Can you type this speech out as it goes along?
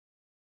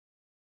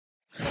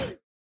Hi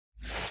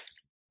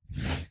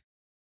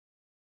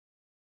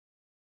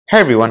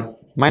everyone,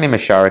 my name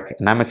is Sharik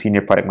and I'm a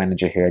Senior Product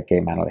Manager here at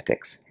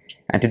GameAnalytics.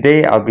 And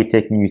today I'll be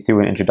taking you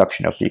through an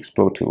introduction of the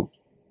Explore tool.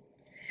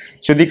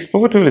 So the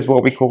Explore tool is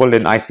what we call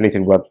an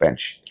isolated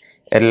workbench.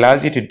 It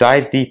allows you to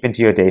dive deep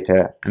into your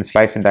data and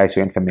slice and dice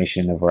your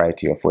information in a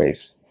variety of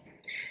ways.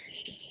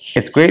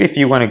 It's great if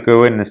you want to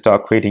go in and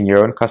start creating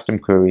your own custom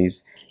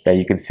queries that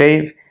you can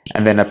save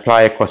and then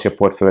apply across your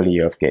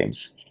portfolio of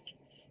games.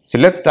 So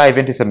let's dive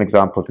into some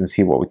examples and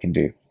see what we can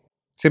do.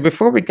 So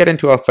before we get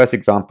into our first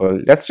example,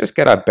 let's just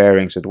get our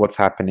bearings with what's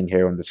happening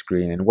here on the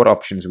screen and what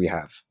options we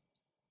have.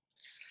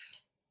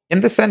 In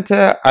the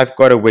center, I've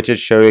got a widget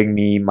showing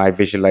me my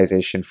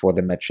visualization for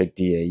the metric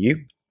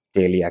DAU,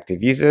 daily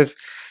active users.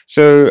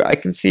 So I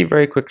can see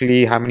very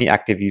quickly how many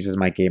active users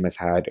my game has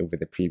had over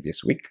the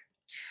previous week.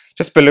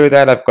 Just below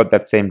that, I've got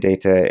that same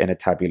data in a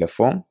tabular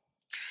form.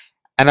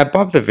 And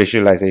above the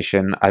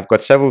visualization, I've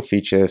got several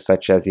features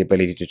such as the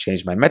ability to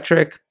change my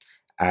metric,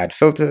 add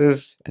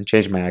filters, and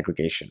change my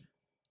aggregation.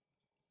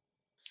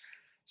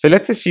 So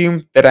let's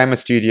assume that I'm a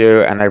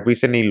studio and I've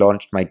recently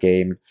launched my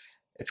game.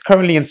 It's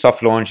currently in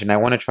soft launch and I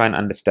want to try and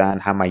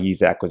understand how my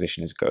user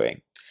acquisition is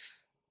going.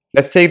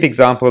 Let's take the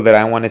example that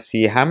I want to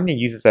see how many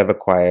users I've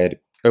acquired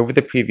over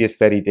the previous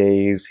 30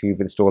 days who've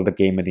installed the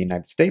game in the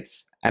United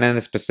States and in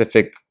a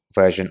specific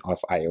version of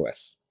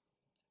iOS.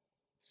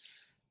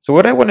 So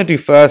what I want to do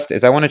first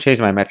is I want to change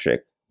my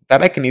metric.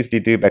 That I can easily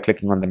do by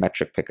clicking on the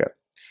metric picker.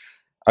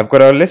 I've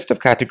got a list of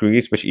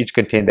categories which each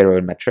contain their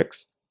own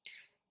metrics.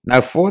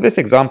 Now for this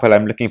example,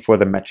 I'm looking for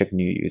the metric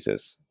new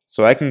users.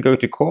 So I can go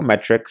to core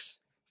metrics,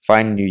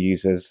 find new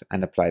users,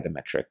 and apply the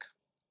metric.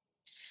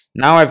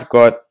 Now I've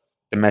got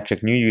the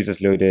metric new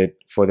users loaded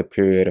for the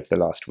period of the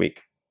last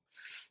week.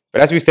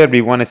 But as we said,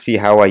 we want to see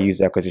how our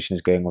user acquisition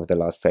is going over the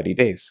last 30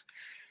 days.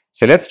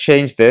 So let's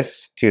change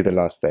this to the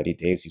last 30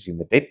 days using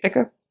the date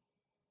picker.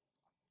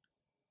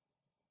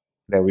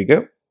 There we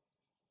go.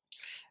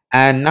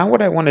 And now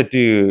what I want to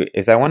do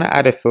is I want to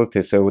add a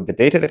filter so the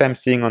data that I'm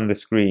seeing on the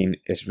screen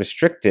is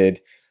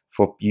restricted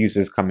for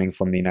users coming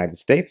from the United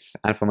States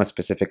and from a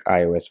specific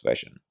iOS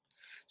version.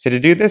 So to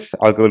do this,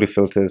 I'll go to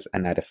filters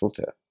and add a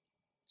filter.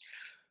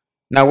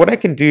 Now what I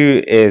can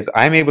do is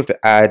I'm able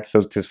to add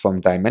filters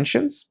from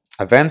dimensions,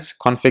 events,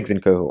 configs,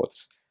 and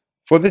cohorts.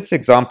 For this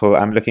example,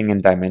 I'm looking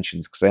in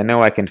dimensions because I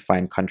know I can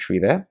find country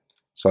there.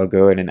 So I'll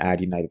go in and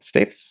add United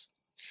States.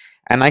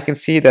 And I can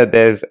see that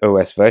there's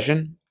OS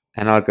version.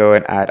 And I'll go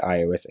and add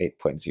iOS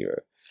 8.0.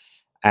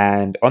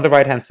 And on the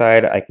right hand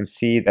side, I can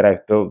see that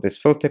I've built this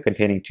filter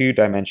containing two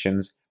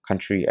dimensions,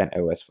 country and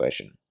OS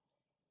version.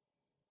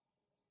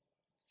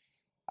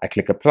 I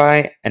click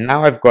apply, and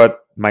now I've got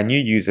my new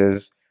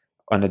users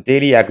on a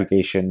daily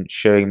aggregation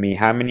showing me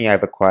how many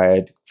I've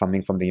acquired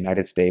coming from the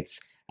United States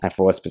and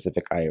for a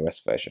specific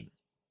iOS version.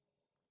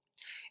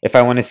 If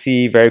I want to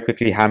see very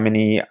quickly how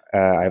many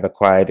I've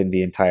acquired in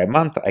the entire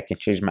month, I can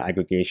change my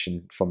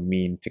aggregation from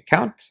mean to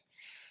count.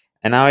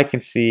 And now I can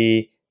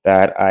see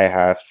that I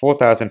have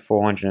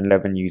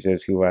 4,411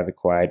 users who I've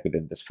acquired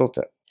within this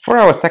filter. For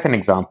our second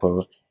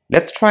example,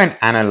 let's try and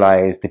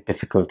analyze the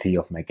difficulty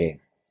of my game.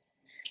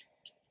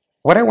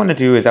 What I want to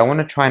do is I want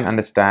to try and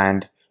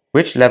understand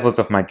which levels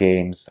of my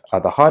games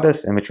are the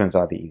hardest and which ones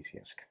are the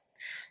easiest.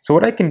 So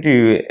what I can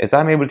do is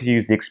I'm able to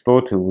use the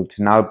Explore tool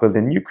to now build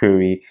a new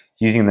query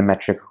using the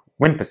metric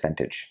win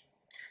percentage.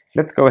 So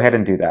let's go ahead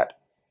and do that.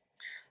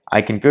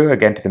 I can go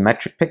again to the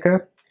metric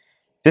picker.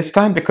 This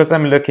time, because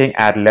I'm looking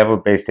at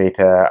level-based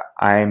data,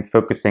 I'm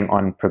focusing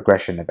on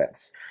progression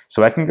events.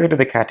 So I can go to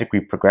the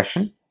category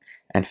progression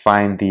and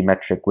find the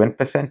metric win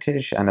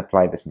percentage and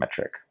apply this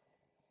metric.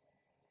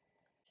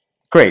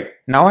 Great,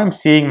 now I'm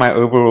seeing my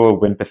overall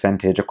win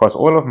percentage across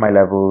all of my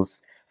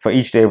levels for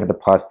each day over the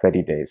past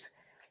 30 days.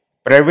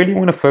 But I really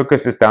want to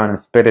focus this down and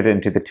split it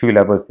into the two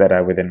levels that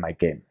are within my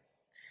game.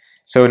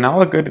 So now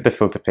I'll go to the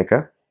filter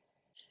picker.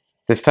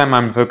 This time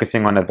I'm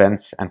focusing on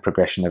events and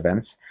progression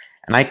events.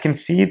 And I can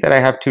see that I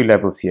have two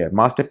levels here,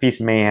 Masterpiece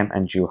Mayhem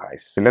and Jewel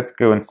Heist. So let's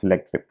go and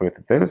select both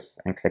of those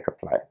and click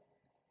apply.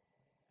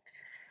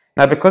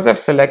 Now because I've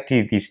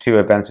selected these two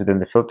events within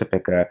the filter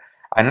picker,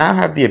 I now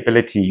have the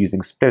ability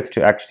using splits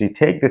to actually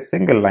take this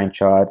single line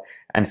chart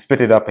and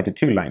split it up into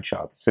two line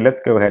charts. So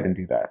let's go ahead and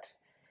do that.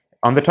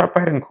 On the top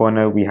right hand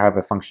corner, we have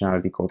a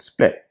functionality called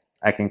split.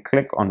 I can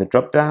click on the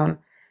drop down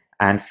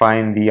and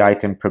find the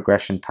item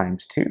progression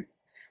times 2.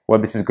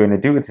 What this is going to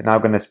do, it's now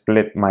going to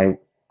split my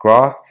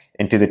graph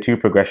into the two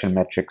progression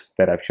metrics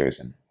that I've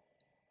chosen.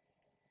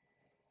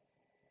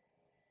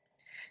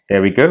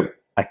 There we go.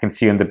 I can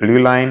see on the blue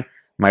line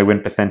my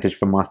win percentage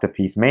for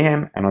Masterpiece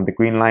Mayhem, and on the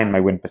green line my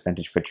win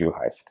percentage for Jewel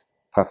Heist.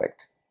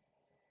 Perfect.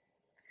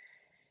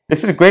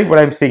 This is great what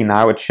I'm seeing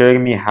now. It's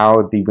showing me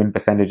how the win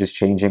percentage is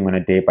changing on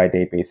a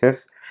day-by-day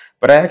basis.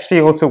 But I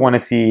actually also want to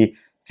see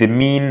the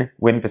mean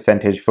win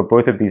percentage for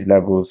both of these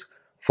levels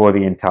for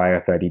the entire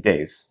 30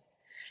 days.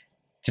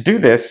 To do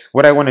this,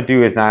 what I want to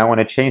do is now I want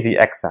to change the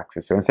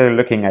x-axis. So instead of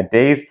looking at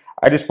days,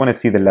 I just want to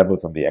see the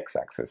levels on the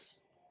x-axis.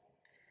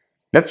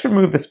 Let's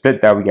remove the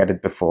split that we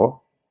added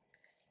before.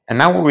 And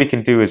now what we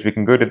can do is we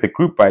can go to the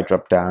group by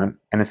drop down,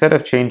 and instead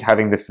of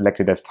having this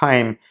selected as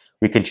time,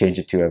 we can change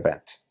it to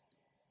event.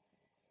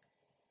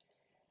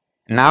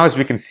 Now as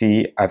we can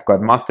see, I've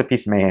got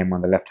Masterpiece Mayhem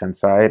on the left hand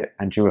side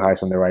and Jewel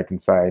Heist on the right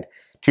hand side,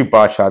 two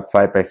bar charts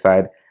side by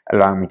side,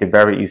 allowing me to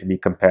very easily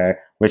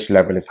compare which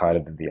level is harder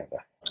than the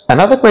other.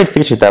 Another great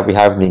feature that we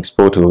have in the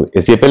Explore tool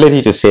is the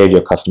ability to save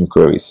your custom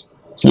queries.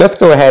 So let's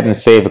go ahead and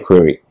save a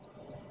query.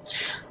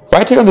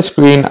 Right here on the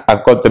screen,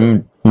 I've got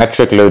the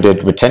metric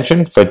loaded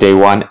retention for day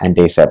 1 and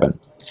day 7.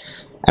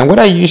 And what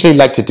I usually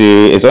like to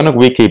do is on a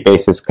weekly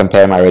basis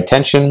compare my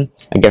retention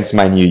against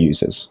my new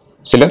users.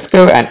 So let's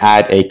go and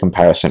add a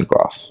comparison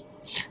graph,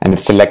 and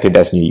it's selected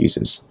as new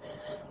users.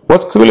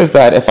 What's cool is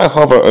that if I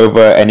hover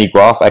over any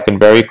graph, I can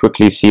very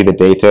quickly see the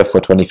data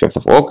for 25th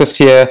of August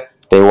here,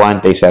 day 1,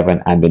 day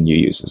 7, and the new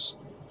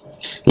users.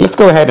 Let's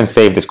go ahead and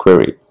save this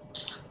query.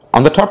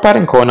 On the top right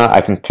hand corner,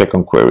 I can click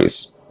on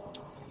queries.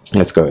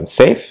 Let's go and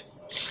save.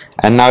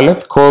 And now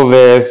let's call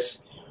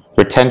this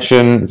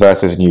retention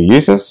versus new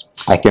users.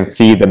 I can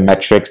see the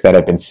metrics that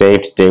have been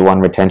saved, day 1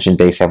 retention,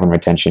 day 7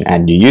 retention,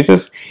 and new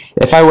users.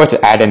 If I were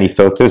to add any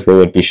filters, they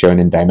would be shown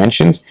in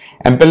dimensions.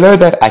 And below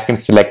that, I can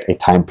select a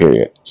time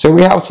period. So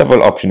we have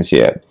several options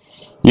here.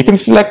 You can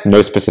select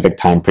no specific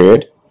time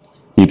period.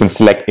 You can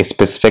select a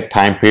specific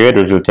time period,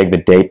 which will take the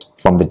date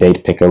from the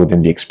date picker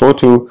within the Explore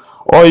tool,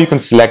 or you can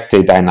select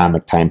a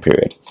dynamic time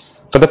period.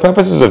 For the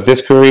purposes of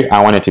this query,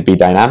 I want it to be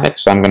dynamic,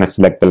 so I'm going to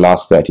select the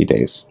last 30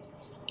 days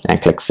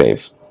and click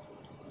Save.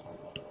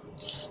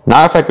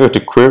 Now if I go to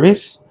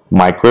Queries,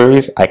 My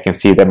Queries, I can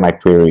see that my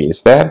query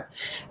is there.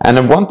 And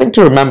then one thing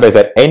to remember is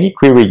that any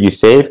query you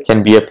save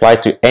can be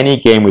applied to any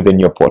game within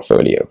your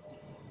portfolio.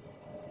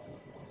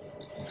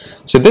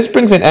 So this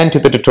brings an end to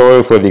the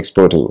tutorial for the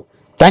Explore tool.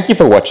 Thank you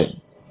for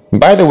watching.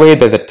 By the way,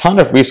 there's a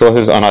ton of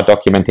resources on our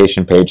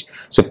documentation page,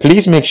 so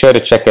please make sure to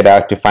check it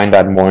out to find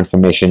out more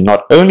information,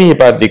 not only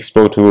about the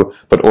Explore tool,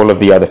 but all of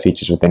the other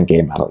features within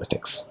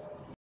GameAnalytics.